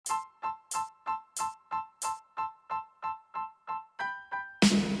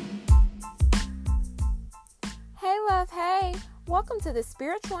Welcome to the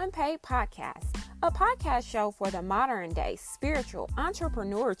Spiritual and Paid Podcast, a podcast show for the modern day spiritual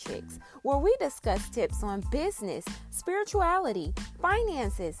entrepreneur chicks, where we discuss tips on business, spirituality,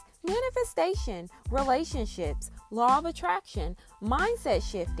 finances, manifestation, relationships, law of attraction, mindset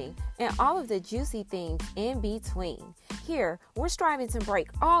shifting, and all of the juicy things in between. Here, we're striving to break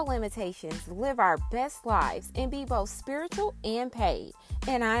all limitations, live our best lives, and be both spiritual and paid.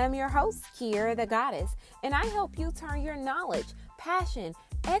 And I am your host, Kiera the Goddess, and I help you turn your knowledge, passion,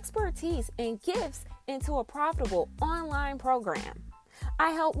 expertise, and gifts into a profitable online program.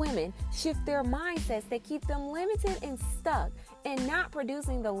 I help women shift their mindsets that keep them limited and stuck and not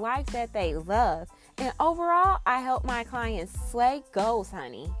producing the life that they love. And overall, I help my clients slay goals,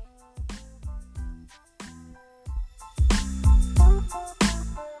 honey.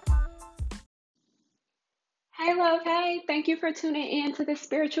 Hey, love. Hey, thank you for tuning in to the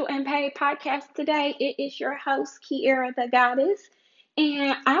Spiritual and Paid Podcast today. It is your host, Kiera the Goddess,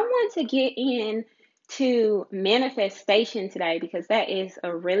 and I want to get into manifestation today because that is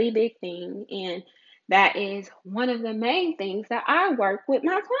a really big thing, and that is one of the main things that I work with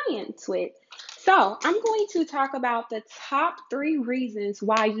my clients with. So I'm going to talk about the top 3 reasons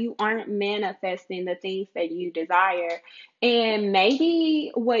why you aren't manifesting the things that you desire. And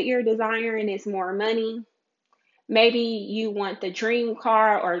maybe what you're desiring is more money. Maybe you want the dream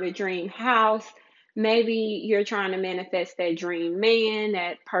car or the dream house. Maybe you're trying to manifest that dream man,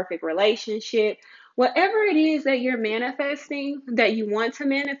 that perfect relationship. Whatever it is that you're manifesting, that you want to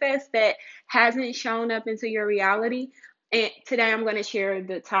manifest, that hasn't shown up into your reality. And today I'm going to share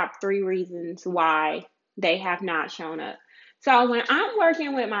the top 3 reasons why they have not shown up. So when I'm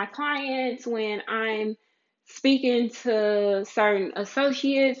working with my clients, when I'm speaking to certain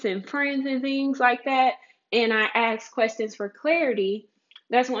associates and friends and things like that, and I ask questions for clarity,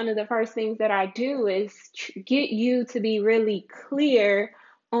 that's one of the first things that I do is get you to be really clear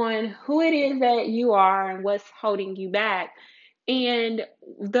on who it is that you are and what's holding you back. And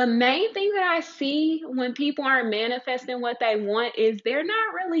the main thing that I see when people aren't manifesting what they want is they're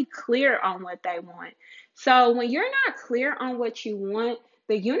not really clear on what they want. So when you're not clear on what you want,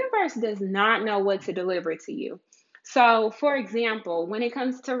 the universe does not know what to deliver to you. So, for example, when it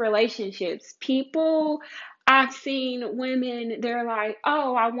comes to relationships, I've seen women, they're like,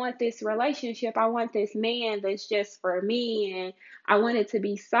 oh, I want this relationship. I want this man that's just for me. And I want it to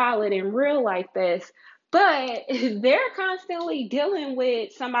be solid and real like this. But they're constantly dealing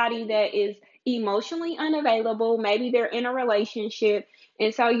with somebody that is emotionally unavailable. Maybe they're in a relationship.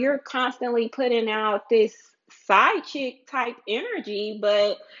 And so you're constantly putting out this side chick type energy,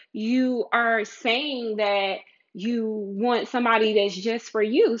 but you are saying that you want somebody that's just for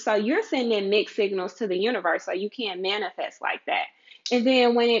you. So you're sending mixed signals to the universe. So you can't manifest like that. And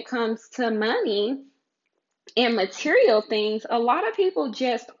then when it comes to money and material things, a lot of people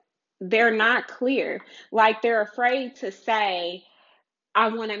they're not clear. Like they're afraid to say, I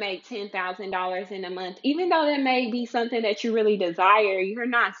want to make $10,000 in a month. Even though that may be something that you really desire, you're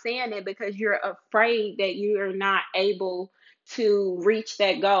not saying it because you're afraid that you're not able to reach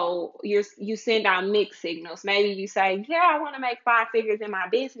that goal. You send out mixed signals. Maybe you say, yeah, I want to make 5 figures in my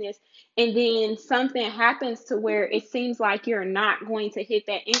business. And then something happens to where it seems like you're not going to hit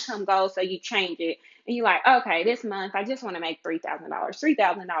that income goal. So you change it. And you're like, okay, this month, I just want to make $3,000.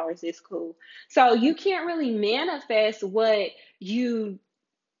 $3,000 is cool. So you can't really manifest what you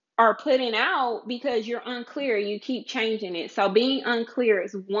are putting out because you're unclear. You keep changing it. So being unclear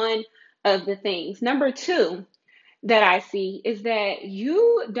is one of the things. Number 2 that I see is that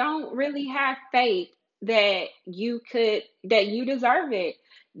you don't really have faith that you deserve it.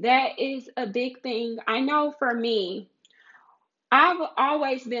 That is a big thing. I know for me, I've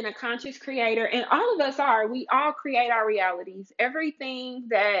always been a conscious creator, and all of us are. We all create our realities. Everything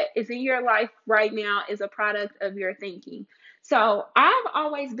that is in your life right now is a product of your thinking. So I've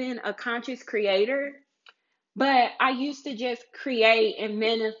always been a conscious creator, but I used to just create and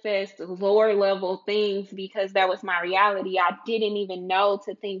manifest lower level things because that was my reality. I didn't even know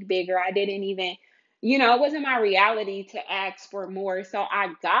to think bigger. I didn't even, it wasn't my reality to ask for more. So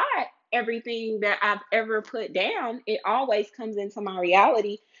I got everything that I've ever put down. It always comes into my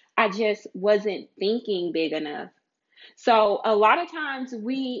reality. I just wasn't thinking big enough. So a lot of times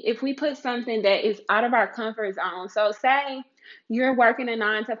if we put something that is out of our comfort zone, so say you're working a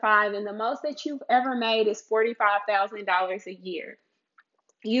 9 to 5 and the most that you've ever made is $45,000 a year.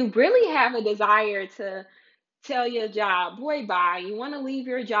 You really have a desire to tell your job, boy, bye. You want to leave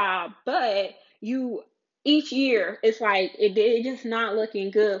your job, but you each year it's like it just not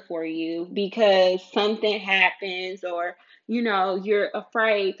looking good for you because something happens, or you're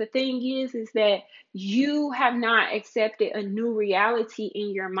afraid. The thing is that you have not accepted a new reality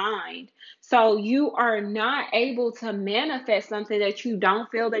in your mind, so you are not able to manifest something that you don't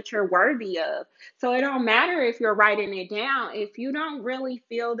feel that you're worthy of. So it don't matter if you're writing it down. If you don't really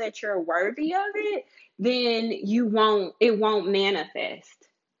feel that you're worthy of it, then it won't manifest.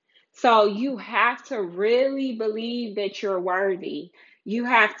 So you have to really believe that you're worthy. You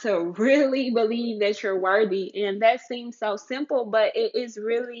have to really believe that you're worthy. And that seems so simple, but it is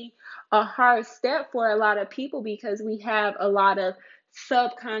really a hard step for a lot of people because we have a lot of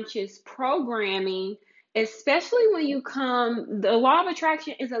subconscious programming, especially when the law of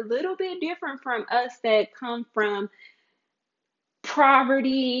attraction is a little bit different from us that come from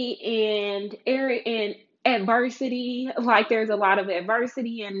poverty and area and adversity. Like there's a lot of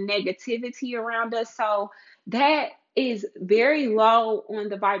adversity and negativity around us, so that is very low on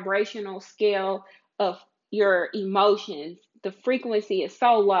the vibrational scale of your emotions. The frequency is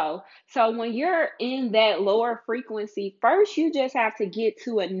so low, so when you're in that lower frequency, first you just have to get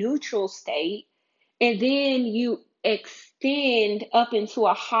to a neutral state, and then you extend up into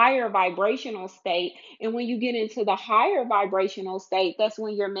a higher vibrational state. And when you get into the higher vibrational state, that's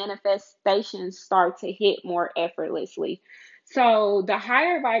when your manifestations start to hit more effortlessly. So the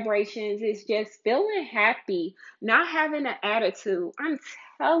higher vibrations is just feeling happy, not having an attitude. I'm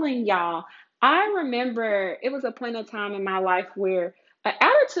telling y'all, I remember it was a point of time in my life where an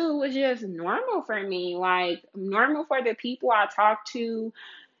attitude was just normal for me, like normal for the people I talked to.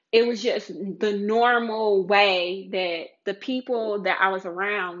 It was just the normal way that the people that I was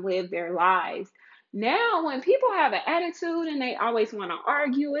around lived their lives. Now, when people have an attitude and they always want to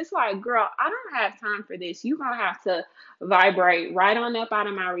argue, it's like, girl, I don't have time for this. You're going to have to vibrate right on up out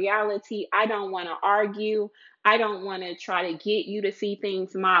of my reality. I don't want to argue. I don't want to try to get you to see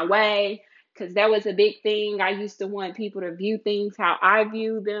things my way, because that was a big thing. I used to want people to view things how I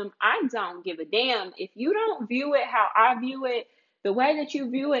view them. I don't give a damn. If you don't view it how I view it, the way that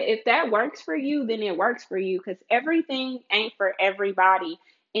you view it, if that works for you, then it works for you, because everything ain't for everybody.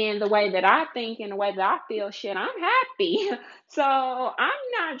 And the way that I think and the way that I feel, shit, I'm happy. So I'm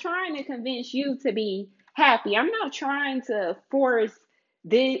not trying to convince you to be happy. I'm not trying to force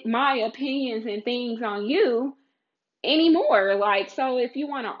my opinions and things on you anymore. Like, so if you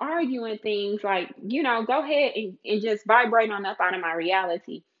want to argue and things, like, go ahead and just vibrate on up out of my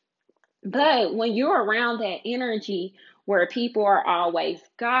reality. But when you're around that energy where people are always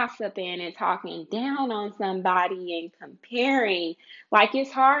gossiping and talking down on somebody and comparing, like,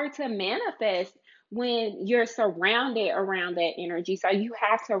 it's hard to manifest when you're surrounded around that energy. So you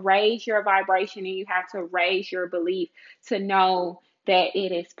have to raise your vibration and you have to raise your belief to know that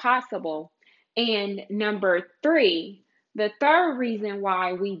it is possible. And number three, the third reason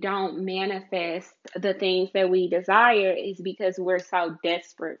why we don't manifest the things that we desire is because we're so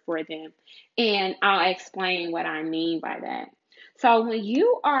desperate for them. And I'll explain what I mean by that. So, when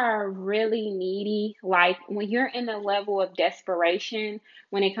you are really needy, like when you're in a level of desperation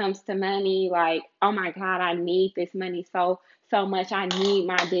when it comes to money, like, oh my God, I need this money so much. I need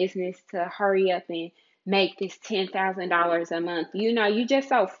my business to hurry up and make this $10,000 a month. You just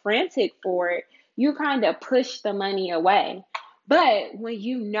so frantic for it, you kind of push the money away. But when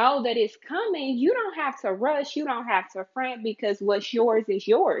you know that it's coming, you don't have to rush, you don't have to fret, because what's yours is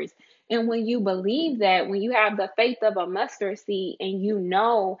yours. And when you believe that, when you have the faith of a mustard seed and you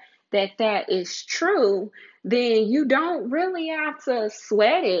know that that is true, then you don't really have to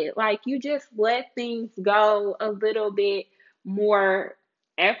sweat it. Like, you just let things go a little bit more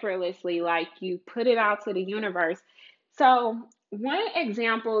effortlessly, like you put it out to the universe. So, one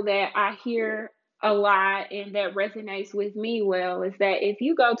example that I hear a lot and that resonates with me well is that if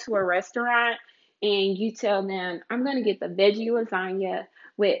you go to a restaurant and you tell them, I'm going to get the veggie lasagna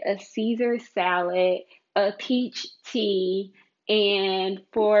with a Caesar salad, a peach tea, and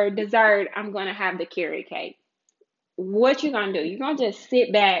for dessert, I'm going to have the carrot cake. What you gonna do? You're gonna just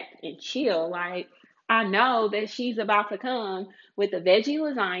sit back and chill. Like, I know that she's about to come with the veggie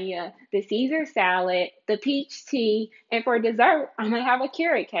lasagna, the Caesar salad, the peach tea, and for dessert, I'm gonna have a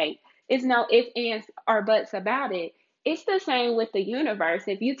carrot cake. It's no ifs, ands, or buts about it. It's the same with the universe.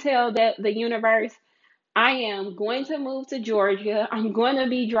 If you tell that the universe, I am going to move to Georgia. I'm going to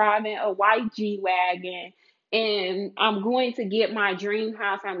be driving a white G Wagon, and I'm going to get my dream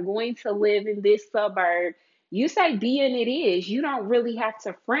house. I'm going to live in this suburb. You say be, and it is. You don't really have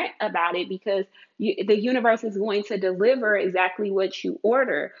to fret about it, because the universe is going to deliver exactly what you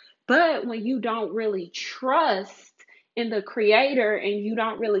order. But when you don't really trust in the creator and you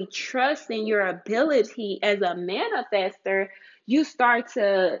don't really trust in your ability as a manifester, you start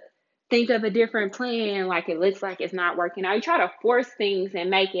to think of a different plan, like it looks like it's not working out. You try to force things and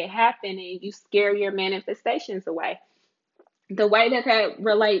make it happen, and you scare your manifestations away. The way that that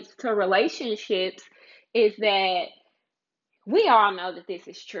relates to relationships is that we all know that this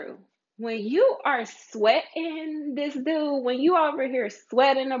is true. When you are sweating this dude, when you over here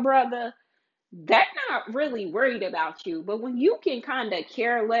sweating a brother, they're not really worried about you. But when you can kind of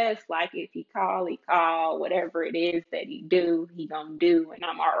care less, like if he call, whatever it is that he gonna do, and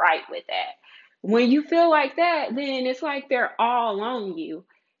I'm all right with that. When you feel like that, then it's like they're all on you.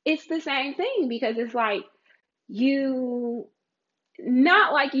 It's the same thing because it's like you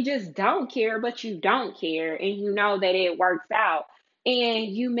not like you just don't care, but you don't care and you know that it works out. And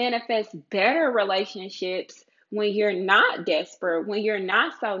you manifest better relationships when you're not desperate, when you're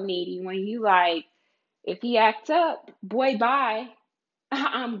not so needy, when you like, if he acts up, boy, bye.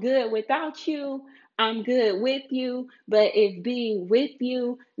 I'm good without you. I'm good with you. But if being with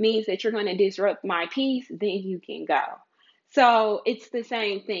you means that you're going to disrupt my peace, then you can go. So it's the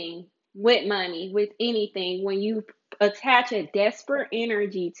same thing with money, with anything. When you attach a desperate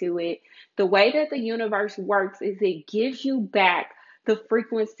energy to it, the way that the universe works is it gives you back the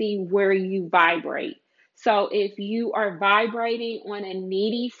frequency where you vibrate. So if you are vibrating on a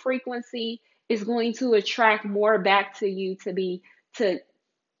needy frequency, it's going to attract more back to you to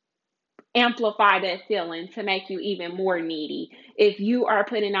amplify that feeling to make you even more needy. If you are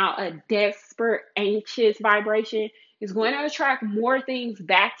putting out a desperate, anxious vibration, it's going to attract more things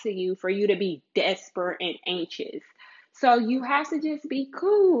back to you for you to be desperate and anxious. So you have to just be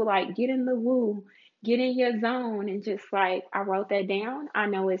cool, like get in the woo, get in your zone, and just like, I wrote that down. I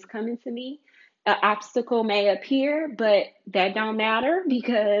know it's coming to me. An obstacle may appear, but that don't matter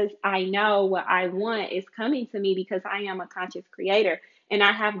because I know what I want is coming to me because I am a conscious creator and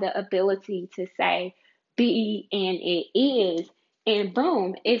I have the ability to say, be and it is. And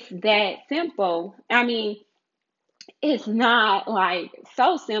boom, it's that simple. I mean, it's not like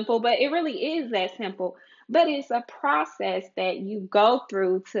so simple, but it really is that simple. But it's a process that you go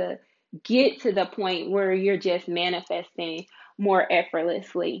through to get to the point where you're just manifesting more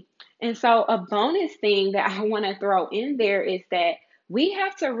effortlessly. And so, a bonus thing that I want to throw in there is that we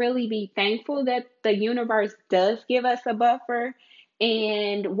have to really be thankful that the universe does give us a buffer.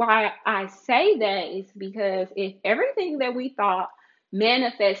 And why I say that is because if everything that we thought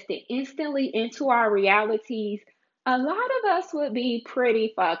manifested instantly into our realities, a lot of us would be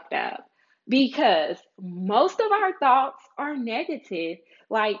pretty fucked up because most of our thoughts are negative.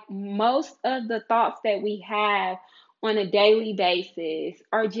 Like most of the thoughts that we have on a daily basis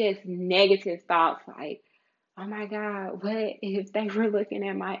are just negative thoughts like, oh my God, what if they were looking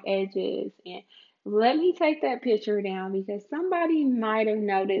at my edges? And let me take that picture down because somebody might have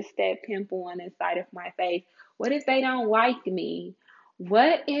noticed that pimple on the side of my face. What if they don't like me?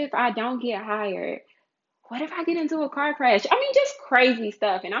 What if I don't get hired? What if I get into a car crash? I mean, just crazy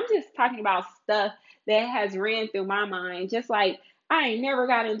stuff. And I'm just talking about stuff that has ran through my mind. Just like I ain't never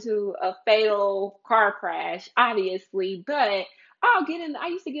got into a fatal car crash, obviously, but I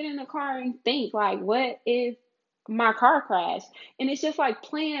used to get in the car and think, like, what if my car crashed? And it's just like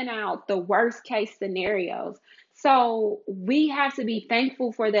playing out the worst case scenarios. So we have to be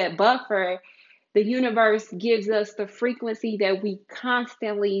thankful for that buffer. The universe gives us the frequency that we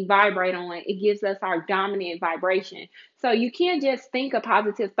constantly vibrate on. It gives us our dominant vibration. So you can't just think a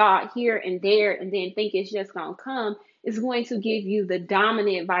positive thought here and there and then think it's just going to come. It's going to give you the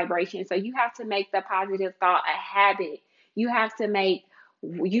dominant vibration. So you have to make the positive thought a habit. You have to make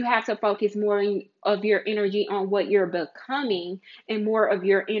you have to focus more of your energy on what you're becoming and more of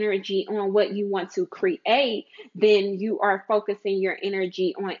your energy on what you want to create than you are focusing your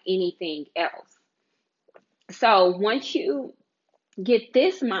energy on anything else. So once you get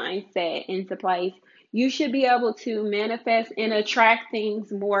this mindset into place, you should be able to manifest and attract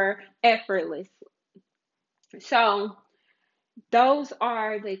things more effortlessly. So those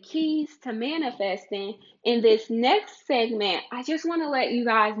are the keys to manifesting. In this next segment, I just want to let you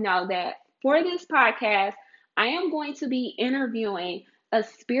guys know that for this podcast, I am going to be interviewing a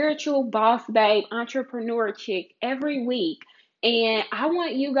spiritual boss babe entrepreneur chick every week. And I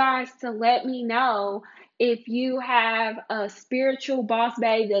want you guys to let me know if you have a spiritual boss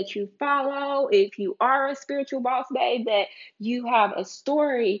babe that you follow, if you are a spiritual boss babe that you have a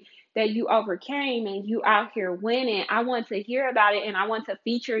story that you overcame and you out here winning. I want to hear about it and I want to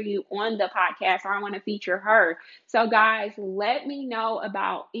feature you on the podcast or I want to feature her. So guys, let me know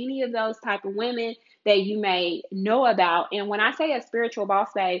about any of those type of women that you may know about. And when I say a spiritual boss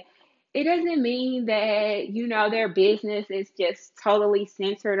babe, it doesn't mean that, their business is just totally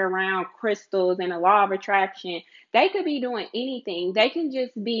centered around crystals and a law of attraction. They could be doing anything. They can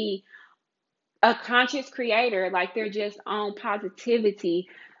just be a conscious creator, like they're just on positivity,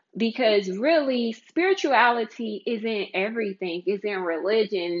 because really spirituality isn't everything, is in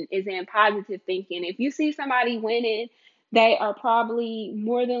religion, is in positive thinking. If you see somebody winning, they are probably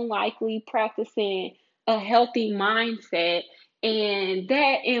more than likely practicing a healthy mindset, and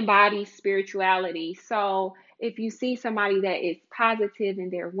that embodies spirituality. So if you see somebody that is positive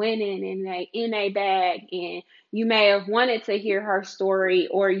and they're winning and they in a bag, and you may have wanted to hear her story,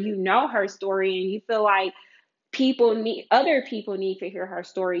 or her story and you feel like other people need to hear her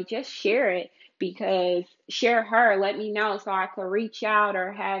story, just share it. Because share her, let me know so I could reach out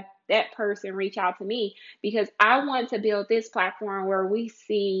or have that person reach out to me, because I want to build this platform where we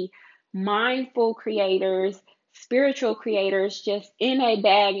see mindful creators, spiritual creators just in a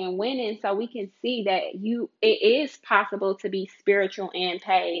bag and winning, so we can see that it is possible to be spiritual and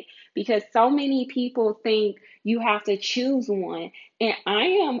paid. Because so many people think you have to choose one, and I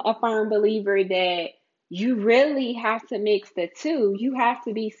am a firm believer that you really have to mix the two. You have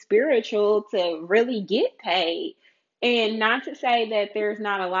to be spiritual to really get paid. And not to say that there's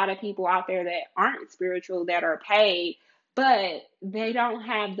not a lot of people out there that aren't spiritual that are paid, but they don't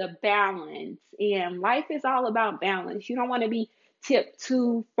have the balance. And life is all about balance. You don't want to be tipped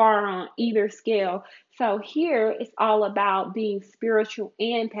too far on either scale. So here it's all about being spiritual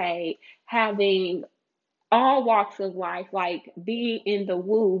and paid, having all walks of life, like being in the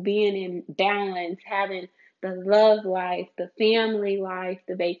woo, being in balance, having the love life, the family life,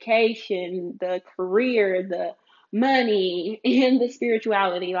 the vacation, the career, the money, and the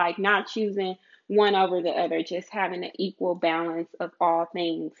spirituality, like not choosing one over the other, just having an equal balance of all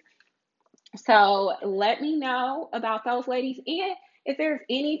things. So let me know about those ladies. And if there's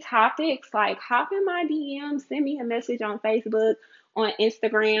any topics, like hop in my DM, send me a message on Facebook, on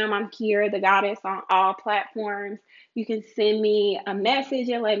Instagram. I'm Kiera the Goddess on all platforms. You can send me a message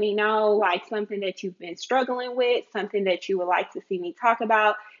and let me know like something that you've been struggling with, something that you would like to see me talk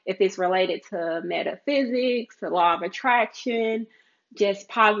about. If it's related to metaphysics, the law of attraction, just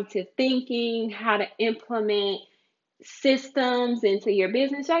positive thinking, how to implement systems into your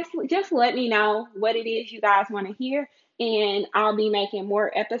business, just let me know what it is you guys want to hear, and I'll be making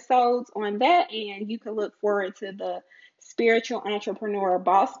more episodes on that. And you can look forward to the spiritual entrepreneur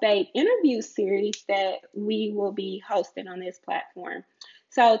boss babe interview series that we will be hosting on this platform.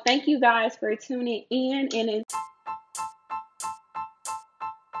 So thank you guys for tuning in, and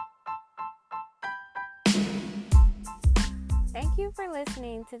thank you for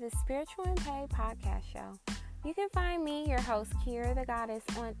listening to the Spiritual and Paid podcast show. You can find me, your host, Kiera the Goddess,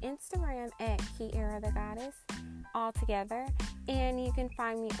 on Instagram at Kiera the Goddess, all together. And you can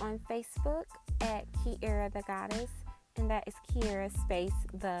find me on Facebook at Kiera the Goddess, and that is Kiera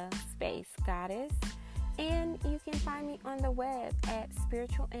the Goddess. And you can find me on the web at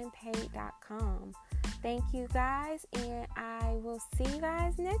spiritualandpaid.com. Thank you guys, and I will see you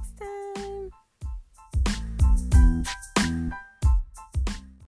guys next time.